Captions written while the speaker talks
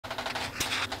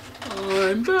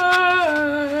I'm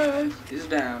back. It's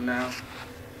down now.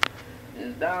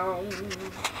 It's down.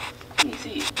 Let me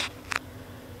see it.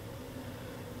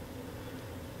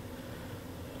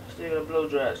 Still gotta blow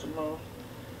dry some more.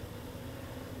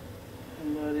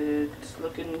 But it's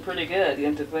looking pretty good,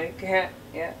 you to think? Yeah,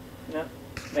 no,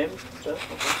 maybe, so, okay.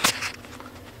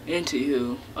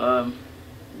 Anywho,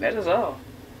 that is all.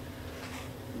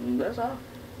 That's all,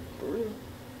 for real.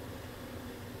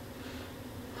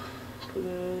 Put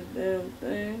in this damn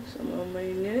thing, some of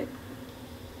my neck.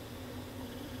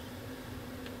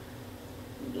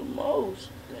 The most,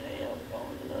 damn,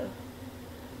 on there.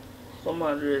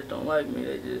 Somebody just don't like me,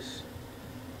 they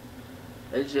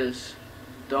just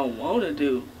don't want to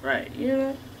do right, you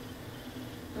know?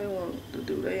 They want to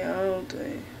do their own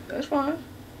thing. That's fine.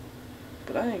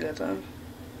 But I ain't got time.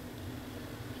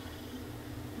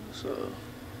 So,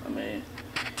 I mean,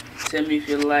 tell me if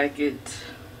you like it.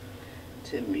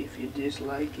 Tell me if you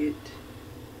dislike it.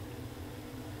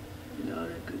 And all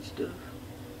that good stuff.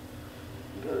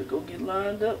 You gotta go get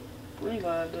lined up.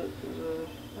 Re-lined up. Cause,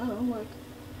 I don't like it.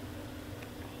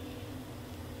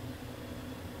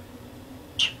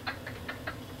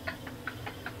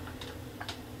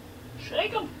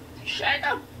 Shake 'em. Shake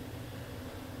 'em.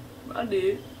 I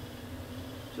did.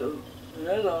 So,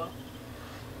 that's all.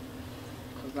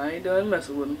 Cause I ain't done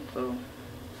messing with them. So,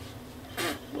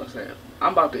 what's that?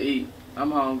 I'm about to eat.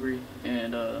 I'm hungry.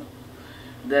 And,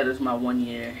 that is my 1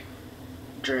 year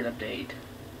dread update.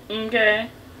 Okay.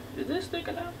 Is this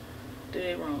sticking out?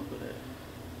 They ain't wrong for that.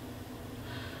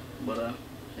 But,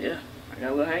 yeah. I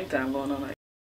got a little hang time going on.